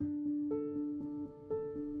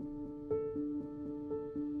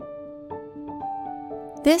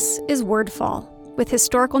This is Wordfall, with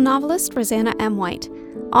historical novelist Rosanna M. White,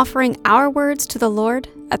 offering our words to the Lord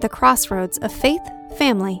at the crossroads of faith,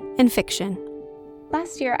 family, and fiction.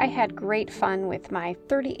 Last year, I had great fun with my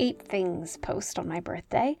 38 Things post on my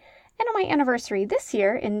birthday, and on my anniversary this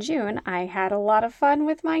year, in June, I had a lot of fun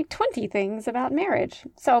with my 20 Things about marriage.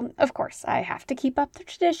 So, of course, I have to keep up the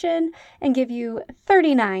tradition and give you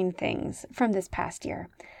 39 things from this past year.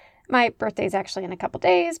 My birthday's actually in a couple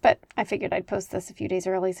days, but I figured I'd post this a few days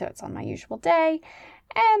early so it's on my usual day.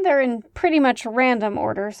 And they're in pretty much random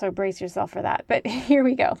order, so brace yourself for that. But here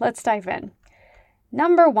we go. Let's dive in.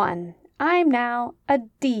 Number 1, I'm now a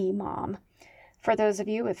D mom. For those of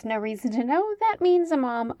you with no reason to know, that means a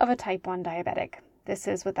mom of a type 1 diabetic. This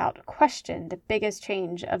is without question the biggest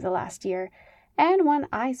change of the last year, and one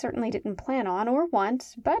I certainly didn't plan on or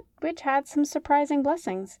want, but which had some surprising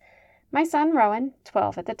blessings. My son, Rowan,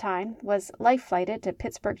 12 at the time, was life-flighted to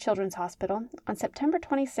Pittsburgh Children's Hospital on September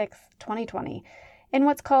 26, 2020, in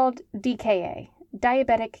what's called DKA,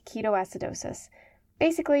 diabetic ketoacidosis.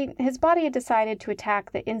 Basically, his body had decided to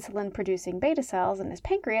attack the insulin-producing beta cells in his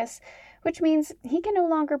pancreas, which means he can no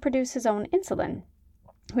longer produce his own insulin,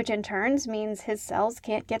 which in turn means his cells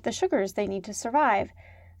can't get the sugars they need to survive.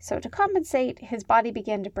 So to compensate, his body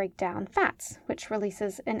began to break down fats, which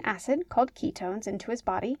releases an acid called ketones into his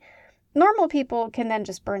body. Normal people can then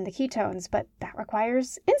just burn the ketones, but that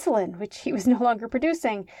requires insulin, which he was no longer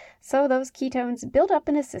producing. So those ketones built up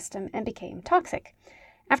in his system and became toxic.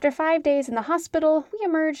 After 5 days in the hospital, we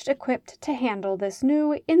emerged equipped to handle this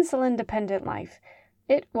new insulin-dependent life.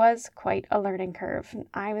 It was quite a learning curve.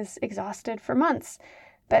 I was exhausted for months.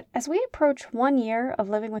 But as we approach 1 year of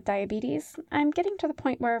living with diabetes, I'm getting to the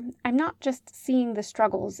point where I'm not just seeing the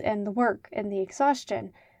struggles and the work and the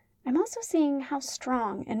exhaustion. I'm also seeing how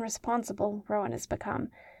strong and responsible Rowan has become.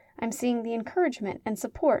 I'm seeing the encouragement and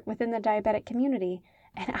support within the diabetic community,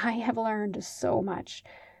 and I have learned so much.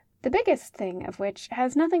 The biggest thing of which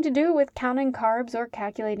has nothing to do with counting carbs or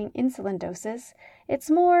calculating insulin doses.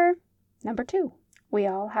 It's more, number 2, we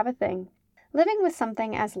all have a thing. Living with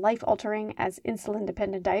something as life-altering as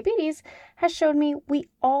insulin-dependent diabetes has shown me we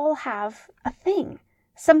all have a thing.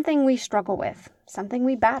 Something we struggle with, something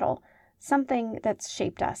we battle, something that's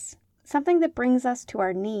shaped us, something that brings us to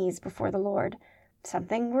our knees before the Lord,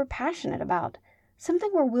 something we're passionate about,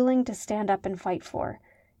 something we're willing to stand up and fight for.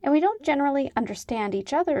 And we don't generally understand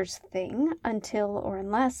each other's thing until or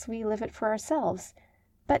unless we live it for ourselves.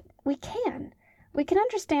 But we can. We can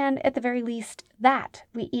understand at the very least that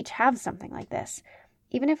we each have something like this,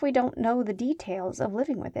 even if we don't know the details of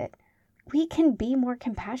living with it. We can be more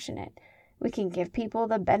compassionate. We can give people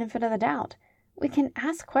the benefit of the doubt. We can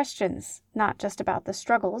ask questions, not just about the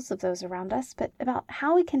struggles of those around us, but about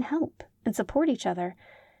how we can help and support each other.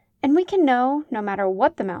 And we can know, no matter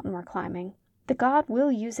what the mountain we're climbing, that God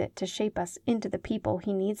will use it to shape us into the people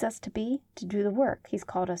He needs us to be to do the work He's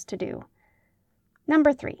called us to do.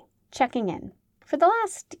 Number 3, checking in. For the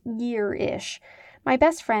last year-ish, my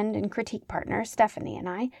best friend and critique partner, Stephanie, and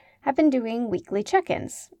I have been doing weekly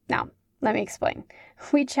check-ins. Now, let me explain.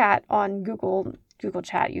 We chat on Google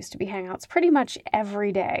Chat used to be Hangouts pretty much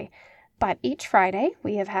every day. But each Friday,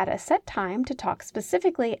 we have had a set time to talk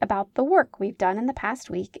specifically about the work we've done in the past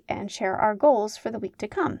week and share our goals for the week to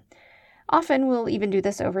come. Often we'll even do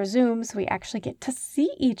this over Zoom, so we actually get to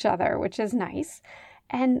see each other, which is nice.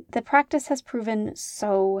 And the practice has proven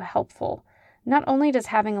so helpful. Not only does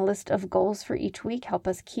having a list of goals for each week help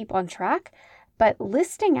us keep on track, but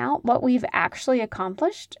listing out what we've actually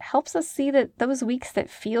accomplished helps us see that those weeks that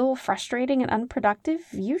feel frustrating and unproductive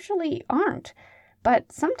usually aren't.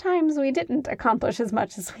 But sometimes we didn't accomplish as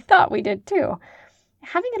much as we thought we did too.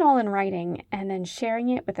 Having it all in writing and then sharing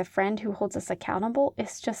it with a friend who holds us accountable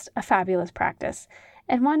is just a fabulous practice,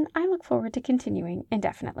 and one I look forward to continuing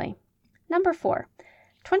indefinitely. Number 4,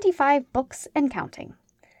 25 books and counting.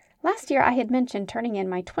 Last year I had mentioned turning in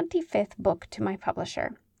my 25th book to my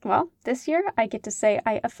publisher. Well, this year I get to say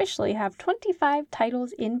I officially have 25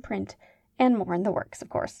 titles in print, and more in the works, of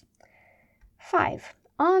course. 5,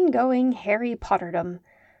 ongoing Harry Potterdom.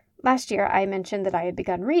 Last year I mentioned that I had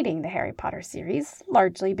begun reading the Harry Potter series,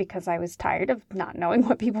 largely because I was tired of not knowing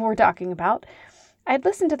what people were talking about. I had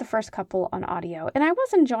listened to the first couple on audio, and I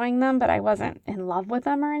was enjoying them, but I wasn't in love with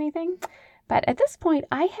them or anything. But at this point,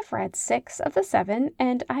 I have read 6 of the 7,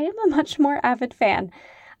 and I am a much more avid fan.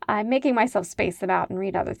 I'm making myself space them out and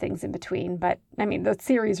read other things in between, but the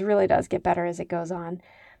series really does get better as it goes on.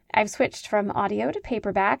 I've switched from audio to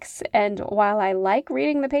paperbacks, and while I like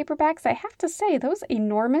reading the paperbacks, I have to say those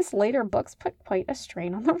enormous later books put quite a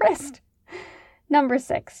strain on the wrist. Number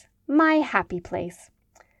 6, my happy place.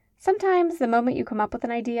 Sometimes the moment you come up with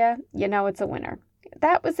an idea, you know it's a winner.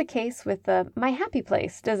 that was the case with the My Happy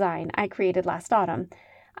Place design I created last autumn.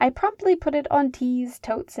 I promptly put it on tees,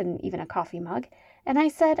 totes, and even a coffee mug, and I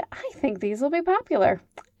said, I think these will be popular.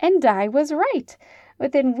 And I was right.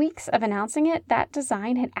 Within weeks of announcing it, that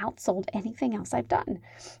design had outsold anything else I've done.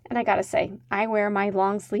 And I gotta say, I wear my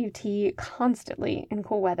long sleeve tee constantly in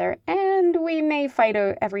cool weather, and we may fight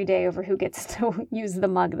every day over who gets to use the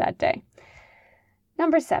mug that day.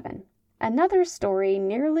 Number 7. Another story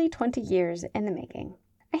nearly 20 years in the making.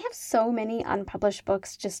 I have so many unpublished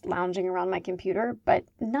books just lounging around my computer, but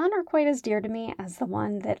none are quite as dear to me as the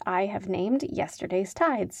one that I have named Yesterday's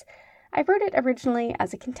Tides. I wrote it originally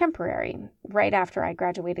as a contemporary, right after I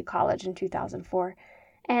graduated college in 2004,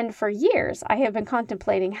 and for years I have been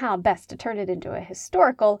contemplating how best to turn it into a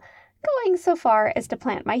historical, going so far as to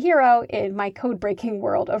plant my hero in my code-breaking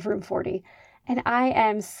world of Room 40. And I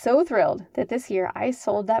am so thrilled that this year I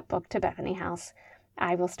sold that book to Bethany House.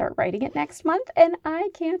 I will start writing it next month, and I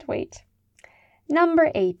can't wait.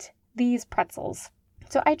 Number 8, these pretzels.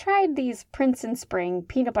 So I tried these Prince and Spring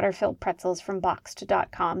peanut butter-filled pretzels from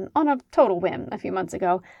Boxed.com on a total whim a few months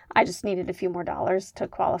ago. I just needed a few more dollars to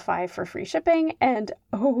qualify for free shipping, and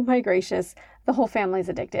oh my gracious, the whole family's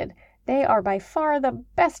addicted. They are by far the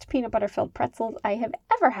best peanut butter-filled pretzels I have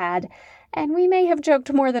ever had, and we may have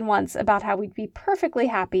joked more than once about how we'd be perfectly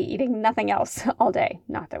happy eating nothing else all day.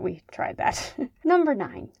 Not that we tried that. Number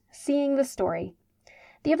 9, seeing the story.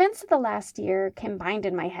 The events of the last year combined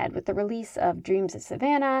in my head with the release of Dreams of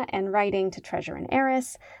Savannah and Writing to Treasure and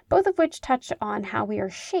Heiress, both of which touch on how we are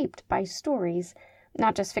shaped by stories,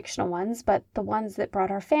 not just fictional ones, but the ones that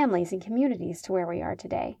brought our families and communities to where we are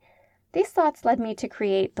today. These thoughts led me to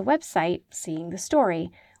create the website Seeing the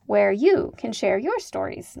Story, where you can share your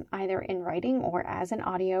stories, either in writing or as an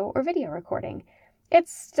audio or video recording.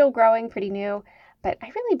 It's still growing, pretty new, but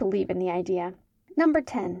I really believe in the idea. Number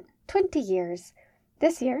 10, 20 years.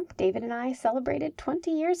 This year, David and I celebrated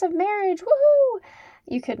 20 years of marriage. Woohoo!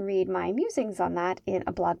 You can read my musings on that in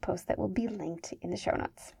a blog post that will be linked in the show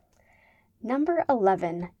notes. Number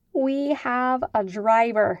 11, we have a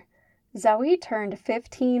driver. Zoe turned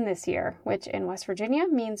 15 this year, which in West Virginia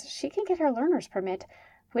means she can get her learner's permit,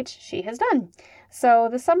 which she has done. So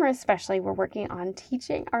this summer especially, we're working on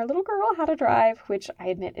teaching our little girl how to drive, which I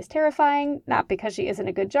admit is terrifying, not because she isn't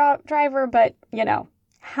a good driver, but,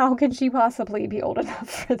 how can she possibly be old enough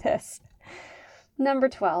for this? Number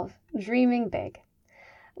 12, Dreaming Big.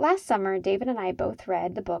 Last summer, David and I both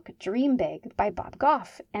read the book Dream Big by Bob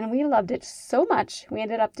Goff, and we loved it so much we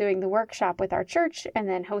ended up doing the workshop with our church and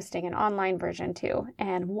then hosting an online version too.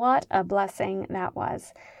 And what a blessing that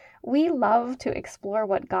was. We love to explore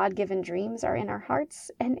what God-given dreams are in our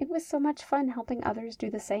hearts, and it was so much fun helping others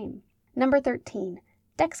do the same. Number 13,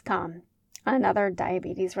 Dexcom. Another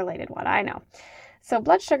diabetes-related one, I know. So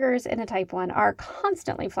blood sugars in a type 1 are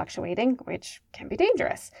constantly fluctuating, which can be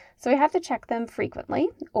dangerous. So we have to check them frequently,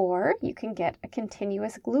 or you can get a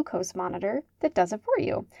continuous glucose monitor that does it for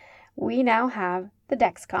you. We now have the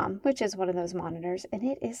Dexcom, which is one of those monitors, and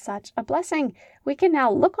it is such a blessing. We can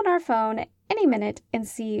now look on our phone any minute and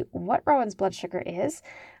see what Rowan's blood sugar is,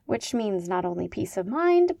 which means not only peace of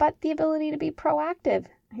mind, but the ability to be proactive.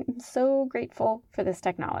 I'm so grateful for this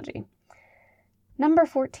technology. Number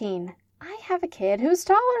 14. I have a kid who's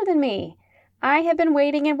taller than me. I have been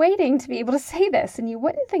waiting and waiting to be able to say this, and you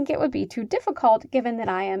wouldn't think it would be too difficult given that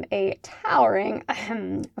I am a towering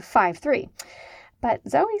 5'3". But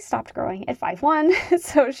Zoe stopped growing at 5'1",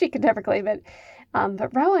 so she could never claim it.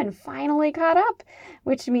 But Rowan finally caught up,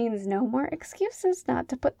 which means no more excuses not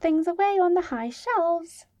to put things away on the high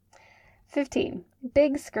shelves. 15.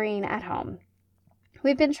 Big screen at home.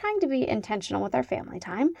 We've been trying to be intentional with our family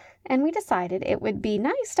time, and we decided it would be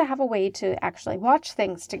nice to have a way to actually watch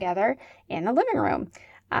things together in the living room.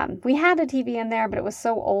 We had a TV in there, but it was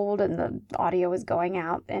so old and the audio was going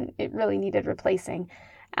out, and it really needed replacing,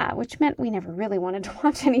 which meant we never really wanted to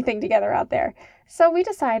watch anything together out there. So we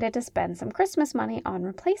decided to spend some Christmas money on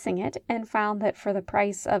replacing it and found that for the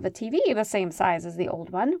price of a TV the same size as the old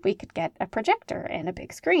one, we could get a projector and a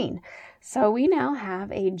big screen. So we now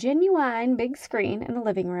have a genuine big screen in the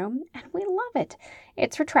living room, and we love it.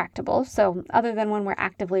 It's retractable, so other than when we're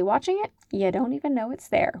actively watching it, you don't even know it's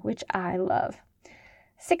there, which I love.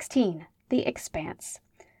 16. The Expanse.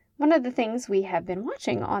 One of the things we have been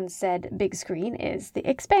watching on said big screen is The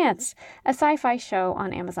Expanse, a sci-fi show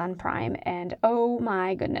on Amazon Prime, and oh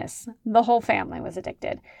my goodness, the whole family was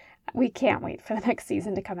addicted. We can't wait for the next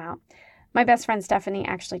season to come out. My best friend Stephanie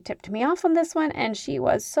actually tipped me off on this one, and she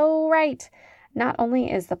was so right. Not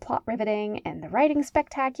only is the plot riveting and the writing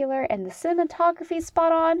spectacular and the cinematography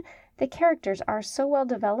spot on, the characters are so well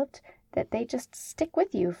developed that they just stick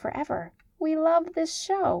with you forever. We love this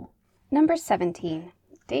show. Number 17,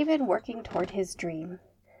 David working toward his dream.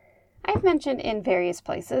 I've mentioned in various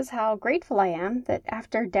places how grateful I am that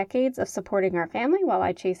after decades of supporting our family while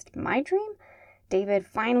I chased my dream, David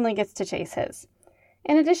finally gets to chase his.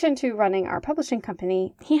 In addition to running our publishing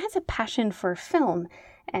company, he has a passion for film,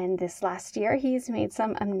 and this last year he's made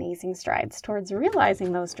some amazing strides towards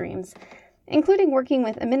realizing those dreams, including working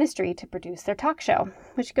with a ministry to produce their talk show,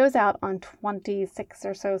 which goes out on 26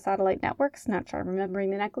 or so satellite networks, not sure I'm remembering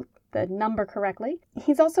the number correctly.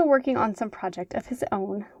 He's also working on some project of his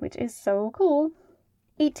own, which is so cool.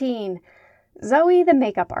 18. Zoe the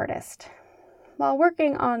makeup artist. While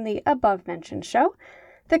working on the above-mentioned show,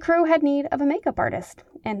 the crew had need of a makeup artist,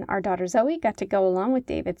 and our daughter Zoe got to go along with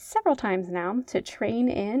David several times now to train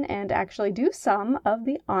in and actually do some of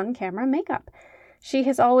the on-camera makeup. She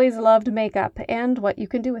has always loved makeup and what you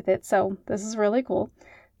can do with it, so this is really cool.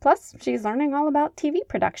 Plus, she's learning all about TV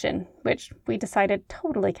production, which we decided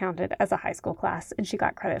totally counted as a high school class, and she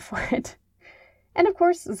got credit for it. And of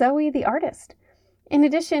course, Zoe the artist. In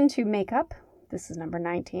addition to makeup, this is number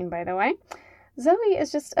 19 by the way, Zoe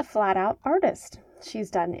is just a flat-out artist.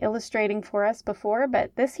 She's done illustrating for us before,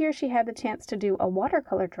 but this year she had the chance to do a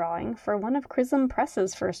watercolor drawing for one of Chrism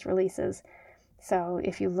Press's first releases. So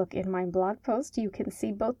if you look in my blog post, you can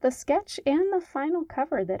see both the sketch and the final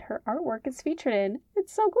cover that her artwork is featured in.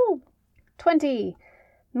 It's so cool. 20.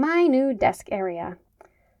 My new desk area.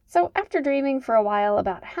 So after dreaming for a while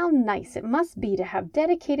about how nice it must be to have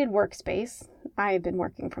dedicated workspace, I've been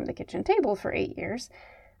working from the kitchen table for 8 years,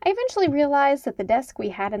 I eventually realized that the desk we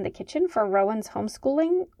had in the kitchen for Rowan's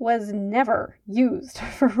homeschooling was never used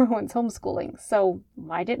for Rowan's homeschooling, so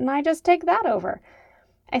why didn't I just take that over?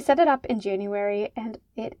 I set it up in January, and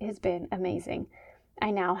it has been amazing.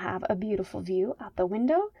 I now have a beautiful view out the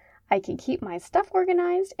window, I can keep my stuff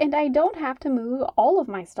organized, and I don't have to move all of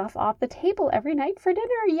my stuff off the table every night for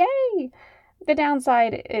dinner. Yay! The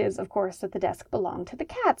downside is, of course, that the desk belonged to the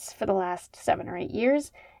cats for the last 7 or 8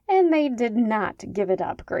 years, and they did not give it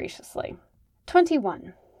up graciously.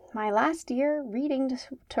 21. My last year reading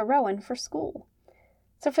to Rowan for school.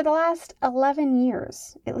 So for the last 11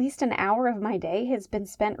 years, at least an hour of my day has been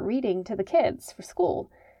spent reading to the kids for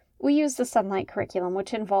school. We use the Sunlight curriculum,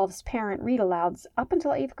 which involves parent read-alouds up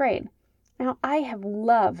until 8th grade. Now, I have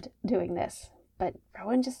loved doing this, but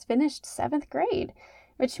Rowan just finished 7th grade,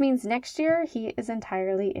 which means next year he is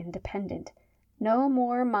entirely independent. No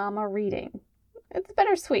more mama reading. It's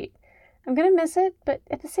bittersweet. I'm going to miss it, but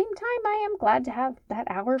at the same time, I am glad to have that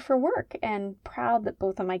hour for work and proud that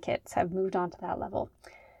both of my kids have moved on to that level.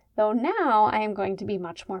 Though now I am going to be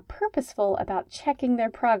much more purposeful about checking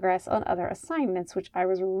their progress on other assignments, which I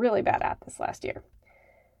was really bad at this last year.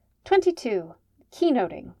 22.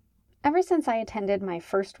 Keynoting. Ever since I attended my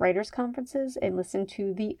first writers' conferences and listened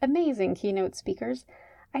to the amazing keynote speakers,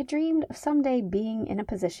 I dreamed of someday being in a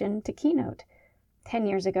position to keynote. 10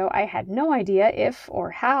 years ago, I had no idea if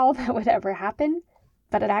or how that would ever happen,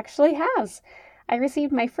 but it actually has. I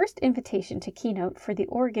received my first invitation to keynote for the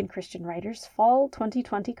Oregon Christian Writers Fall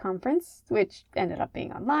 2020 conference, which ended up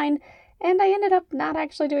being online, and I ended up not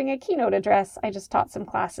actually doing a keynote address. I just taught some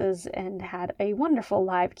classes and had a wonderful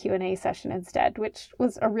live Q&A session instead, which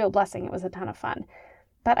was a real blessing. It was a ton of fun.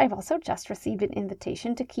 But I've also just received an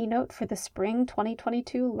invitation to keynote for the Spring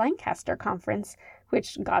 2022 Lancaster Conference,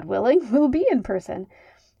 which, God willing, will be in person.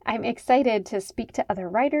 I'm excited to speak to other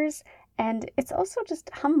writers, and it's also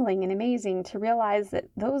just humbling and amazing to realize that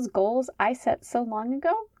those goals I set so long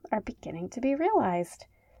ago are beginning to be realized.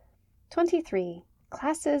 23.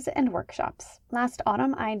 Classes and workshops. Last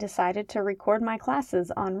autumn, I decided to record my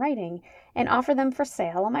classes on writing and offer them for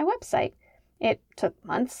sale on my website. It took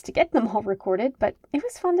months to get them all recorded, but it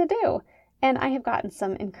was fun to do, and I have gotten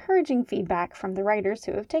some encouraging feedback from the writers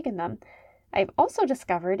who have taken them. I've also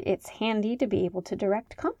discovered it's handy to be able to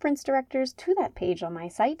direct conference directors to that page on my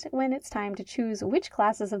site when it's time to choose which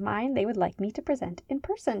classes of mine they would like me to present in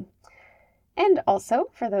person. And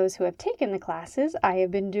also, for those who have taken the classes, I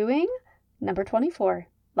have been doing number 24,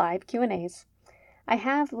 live Q&As. I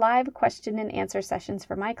have live question and answer sessions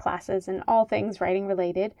for my classes and all things writing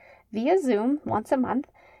related via Zoom once a month,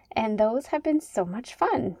 and those have been so much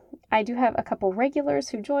fun. I do have a couple regulars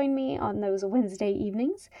who join me on those Wednesday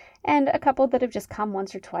evenings, and a couple that have just come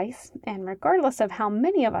once or twice, and regardless of how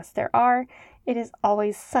many of us there are, it is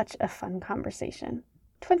always such a fun conversation.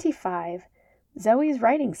 25. Zoe's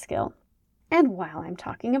writing skill. And while I'm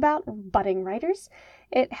talking about budding writers,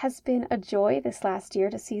 it has been a joy this last year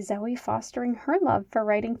to see Zoe fostering her love for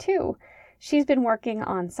writing too. She's been working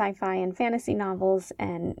on sci-fi and fantasy novels,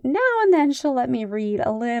 and now and then she'll let me read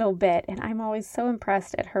a little bit, and I'm always so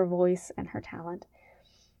impressed at her voice and her talent.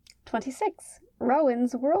 26.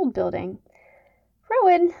 Rowan's world building.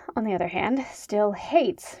 Rowan, on the other hand, still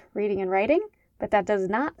hates reading and writing, but that does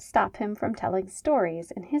not stop him from telling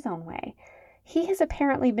stories in his own way. He has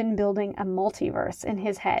apparently been building a multiverse in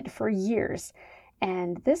his head for years,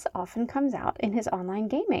 and this often comes out in his online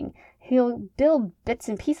gaming. He'll build bits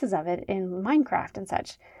and pieces of it in Minecraft and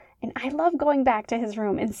such. And I love going back to his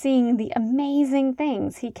room and seeing the amazing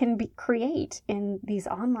things he can create in these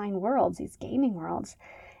online worlds, these gaming worlds.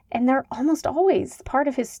 And they're almost always part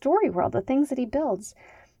of his story world, the things that he builds.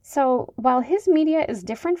 So while his media is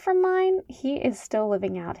different from mine, he is still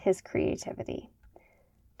living out his creativity.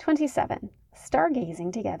 27.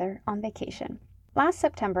 Stargazing together on vacation. Last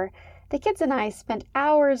September, the kids and I spent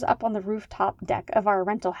hours up on the rooftop deck of our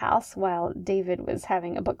rental house while David was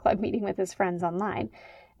having a book club meeting with his friends online.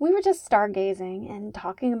 We were just stargazing and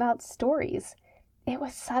talking about stories. It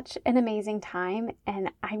was such an amazing time,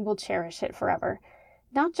 and I will cherish it forever.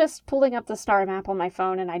 Not just pulling up the star map on my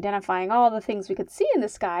phone and identifying all the things we could see in the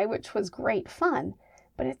sky, which was great fun,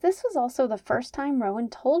 but this was also the first time Rowan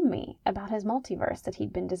told me about his multiverse that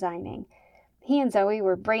he'd been designing. He and Zoe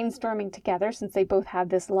were brainstorming together since they both have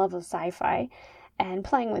this love of sci-fi, and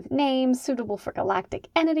playing with names suitable for galactic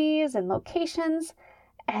entities and locations.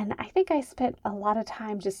 And I think I spent a lot of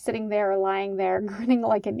time just sitting there or lying there, grinning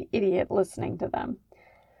like an idiot listening to them.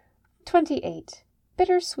 28.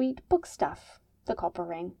 Bittersweet book stuff. The Culper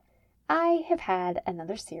Ring. I have had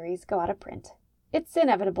another series go out of print. It's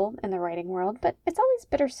inevitable in the writing world, but it's always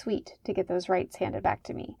bittersweet to get those rights handed back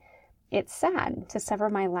to me. It's sad to sever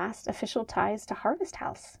my last official ties to Harvest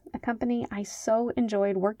House, a company I so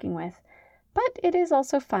enjoyed working with, but it is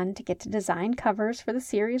also fun to get to design covers for the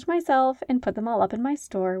series myself and put them all up in my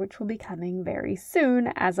store, which will be coming very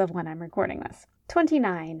soon as of when I'm recording this.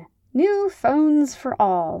 29. New phones for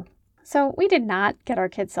all. So we did not get our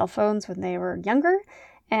kids cell phones when they were younger,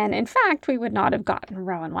 and in fact, we would not have gotten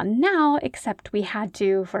Rowan one now, except we had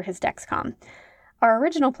to for his Dexcom. Our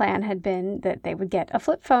original plan had been that they would get a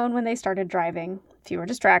flip phone when they started driving, fewer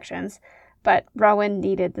distractions, but Rowan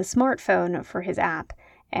needed the smartphone for his app,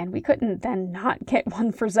 and we couldn't then not get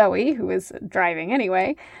one for Zoe, who was driving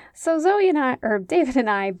anyway. So David and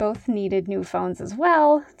I both needed new phones as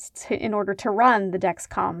well in order to run the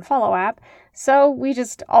Dexcom Follow app. So we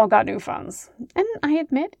just all got new phones. And I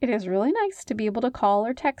admit it is really nice to be able to call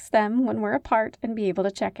or text them when we're apart and be able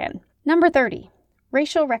to check in. Number 30,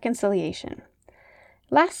 racial reconciliation.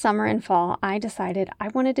 Last summer and fall, I decided I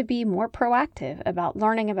wanted to be more proactive about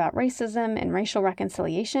learning about racism and racial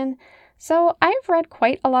reconciliation. So I've read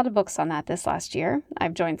quite a lot of books on that this last year.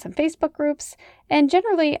 I've joined some Facebook groups, and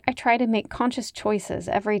generally I try to make conscious choices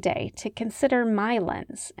every day to consider my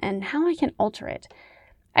lens and how I can alter it.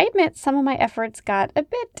 I admit some of my efforts got a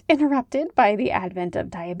bit interrupted by the advent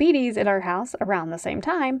of diabetes in our house around the same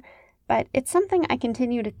time, but it's something I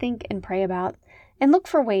continue to think and pray about and look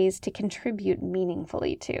for ways to contribute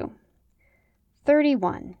meaningfully to.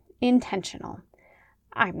 31. Intentional.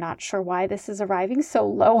 I'm not sure why this is arriving so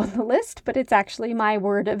low on the list, but it's actually my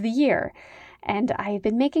word of the year, and I've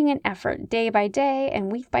been making an effort day by day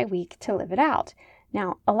and week by week to live it out.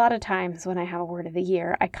 Now, a lot of times when I have a word of the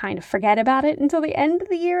year, I kind of forget about it until the end of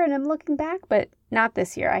the year and I'm looking back, but not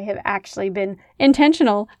this year. I have actually been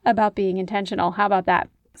intentional about being intentional. How about that?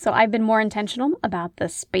 So I've been more intentional about the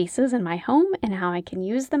spaces in my home and how I can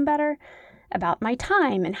use them better, about my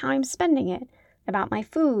time and how I'm spending it, about my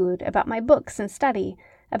food, about my books and study,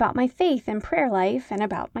 about my faith and prayer life, and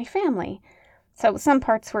about my family. So some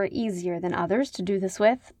parts were easier than others to do this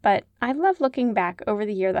with, but I love looking back over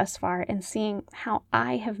the year thus far and seeing how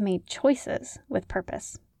I have made choices with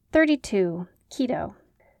purpose. 32. Keto.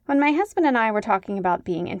 When my husband and I were talking about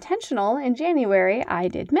being intentional in January, I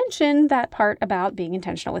did mention that part about being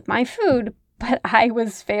intentional with my food, but I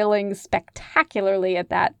was failing spectacularly at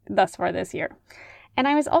that thus far this year. And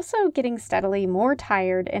I was also getting steadily more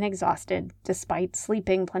tired and exhausted despite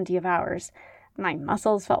sleeping plenty of hours. My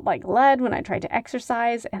muscles felt like lead when I tried to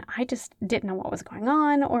exercise, and I just didn't know what was going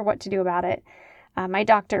on or what to do about it. My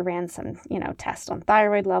doctor ran some, tests on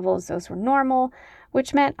thyroid levels. Those were normal,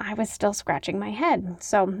 which meant I was still scratching my head.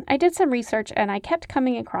 So I did some research, and I kept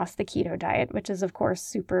coming across the keto diet, which is, of course,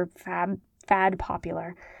 super fad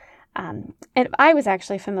popular. And I was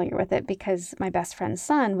actually familiar with it because my best friend's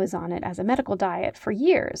son was on it as a medical diet for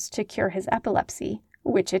years to cure his epilepsy,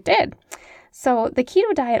 which it did. So the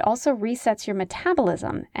keto diet also resets your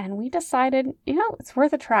metabolism, and we decided, it's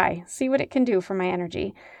worth a try, see what it can do for my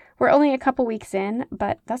energy. We're only a couple weeks in,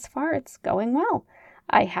 but thus far it's going well.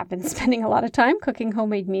 I have been spending a lot of time cooking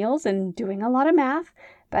homemade meals and doing a lot of math,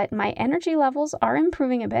 but my energy levels are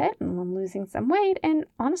improving a bit, and I'm losing some weight, and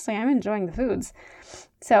honestly, I'm enjoying the foods.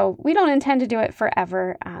 So we don't intend to do it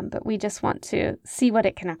forever, but we just want to see what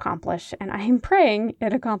it can accomplish, and I am praying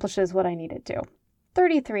it accomplishes what I need it to.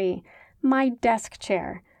 33, my desk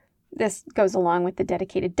chair. This goes along with the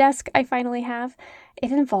dedicated desk I finally have.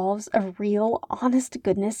 It involves a real,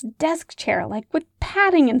 honest-to-goodness desk chair, like with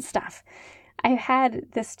padding and stuff. I've had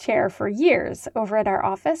this chair for years over at our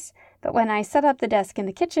office, but when I set up the desk in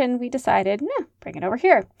the kitchen, we decided, bring it over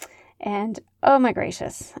here. And oh my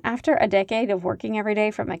gracious, after a decade of working every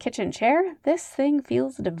day from a kitchen chair, this thing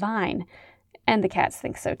feels divine. And the cats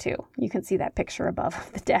think so too. You can see that picture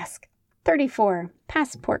above the desk. 34,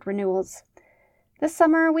 passport renewals. This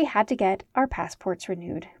summer, we had to get our passports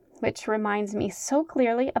renewed, which reminds me so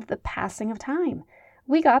clearly of the passing of time.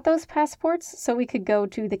 We got those passports so we could go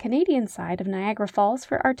to the Canadian side of Niagara Falls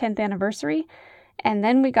for our 10th anniversary, and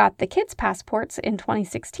then we got the kids' passports in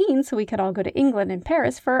 2016 so we could all go to England and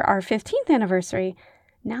Paris for our 15th anniversary.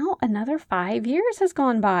 Now another 5 years has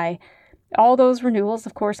gone by. All those renewals,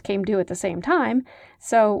 of course, came due at the same time,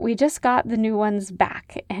 so we just got the new ones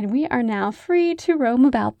back, and we are now free to roam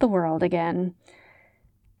about the world again.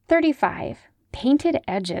 35. Painted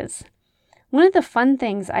edges. One of the fun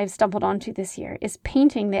things I've stumbled onto this year is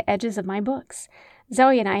painting the edges of my books.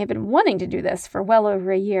 Zoe and I have been wanting to do this for well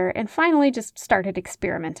over a year and finally just started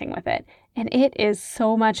experimenting with it. And it is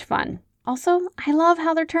so much fun. Also, I love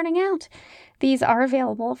how they're turning out. These are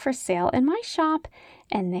available for sale in my shop,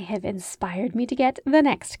 and they have inspired me to get the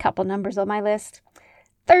next couple numbers on my list.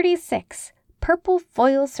 36. Purple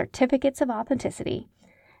foil certificates of authenticity.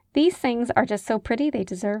 These things are just so pretty they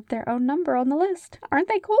deserve their own number on the list. Aren't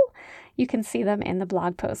they cool? You can see them in the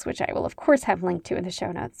blog post, which I will of course have linked to in the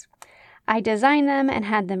show notes. I designed them and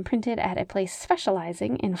had them printed at a place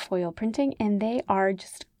specializing in foil printing, and they are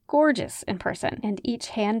just gorgeous in person. And each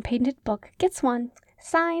hand-painted book gets one,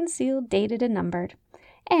 signed, sealed, dated, and numbered.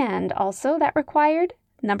 And also that required,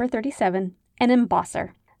 number 37, an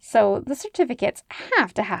embosser. So the certificates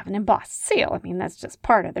have to have an embossed seal. I mean, that's just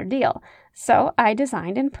part of their deal. So I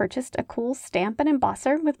designed and purchased a cool stamp and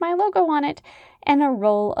embosser with my logo on it and a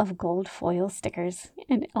roll of gold foil stickers.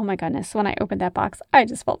 And oh my goodness, when I opened that box, I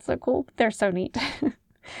just felt so cool. They're so neat.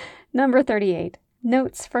 Number 38,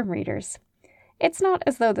 notes from readers. It's not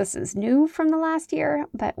as though this is new from the last year,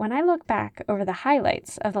 but when I look back over the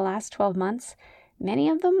highlights of the last 12 months, many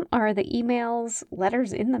of them are the emails,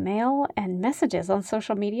 letters in the mail, and messages on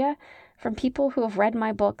social media from people who have read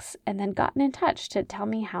my books and then gotten in touch to tell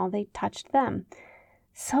me how they touched them.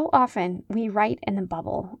 So often we write in a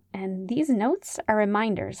bubble, and these notes are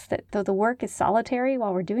reminders that though the work is solitary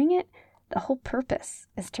while we're doing it, the whole purpose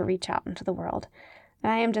is to reach out into the world.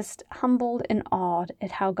 And I am just humbled and awed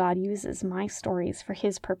at how God uses my stories for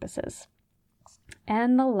His purposes.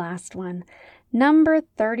 And the last one, number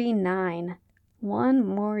 39. One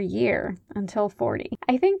more year until 40.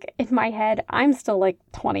 I think in my head, I'm still like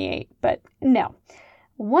 28, but no.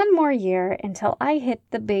 One more year until I hit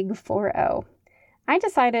the big 40. I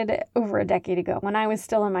decided over a decade ago, when I was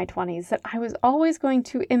still in my 20s, that I was always going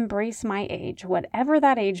to embrace my age, whatever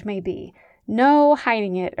that age may be. No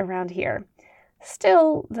hiding it around here.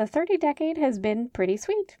 Still, the 30 decade has been pretty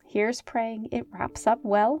sweet. Here's praying it wraps up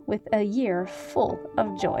well with a year full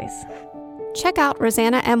of joys. Check out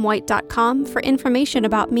RosannaMWhite.com for information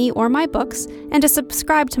about me or my books and to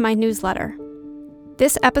subscribe to my newsletter.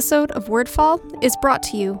 This episode of Wordfall is brought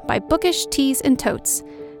to you by Bookish Tees and Totes,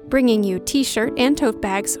 bringing you t-shirt and tote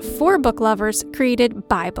bags for book lovers created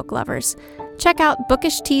by book lovers. Check out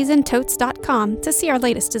bookishteesandtotes.com to see our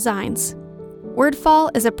latest designs.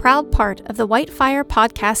 Wordfall is a proud part of the Whitefire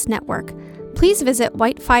Podcast Network. Please visit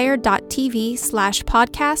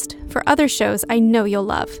whitefire.tv/podcast for other shows I know you'll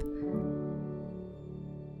love.